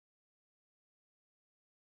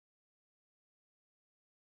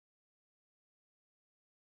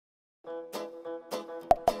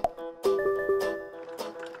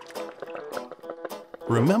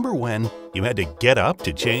Remember when you had to get up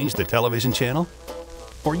to change the television channel?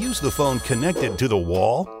 Or use the phone connected to the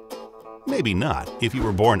wall? Maybe not if you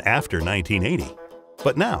were born after 1980.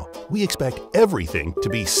 But now, we expect everything to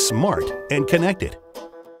be smart and connected.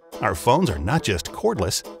 Our phones are not just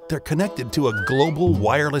cordless, they're connected to a global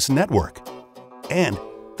wireless network. And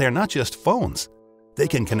they're not just phones. They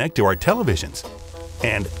can connect to our televisions.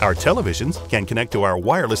 And our televisions can connect to our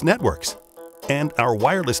wireless networks. And our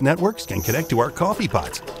wireless networks can connect to our coffee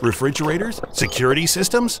pots, refrigerators, security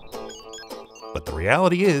systems. But the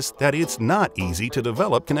reality is that it's not easy to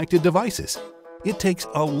develop connected devices. It takes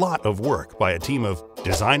a lot of work by a team of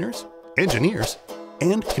designers, engineers,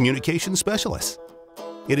 and communication specialists.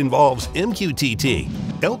 It involves MQTT,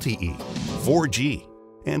 LTE, 4G,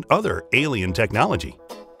 and other alien technology.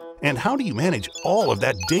 And how do you manage all of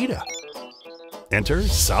that data? Enter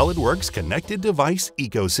Solidworks Connected Device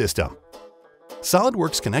Ecosystem.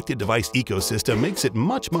 Solidworks Connected Device Ecosystem makes it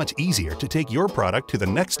much easier to take your product to the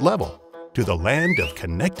next level, to the land of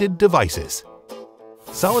connected devices.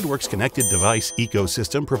 Solidworks Connected Device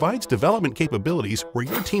Ecosystem provides development capabilities where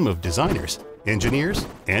your team of designers, engineers,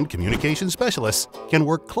 and communication specialists can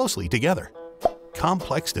work closely together.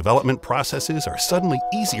 Complex development processes are suddenly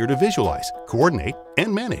easier to visualize, coordinate,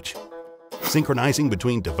 and manage. Synchronizing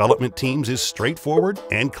between development teams is straightforward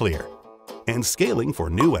and clear. And scaling for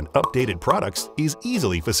new and updated products is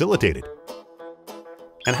easily facilitated.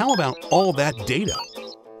 And how about all that data?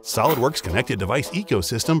 Solidworks Connected Device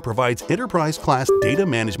Ecosystem provides enterprise-class data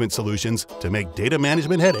management solutions to make data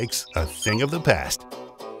management headaches a thing of the past.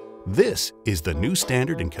 This is the new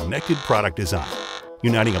standard in connected product design,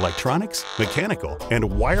 uniting electronics, mechanical, and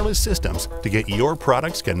wireless systems to get your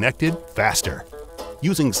products connected faster.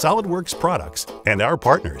 Using SolidWorks products and our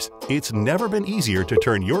partners, it's never been easier to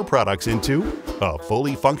turn your products into a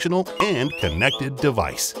fully functional and connected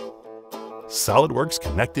device. SolidWorks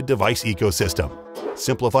Connected Device Ecosystem.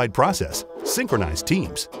 Simplified process, synchronized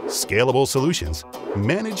teams, scalable solutions,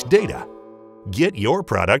 managed data. Get your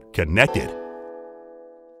product connected.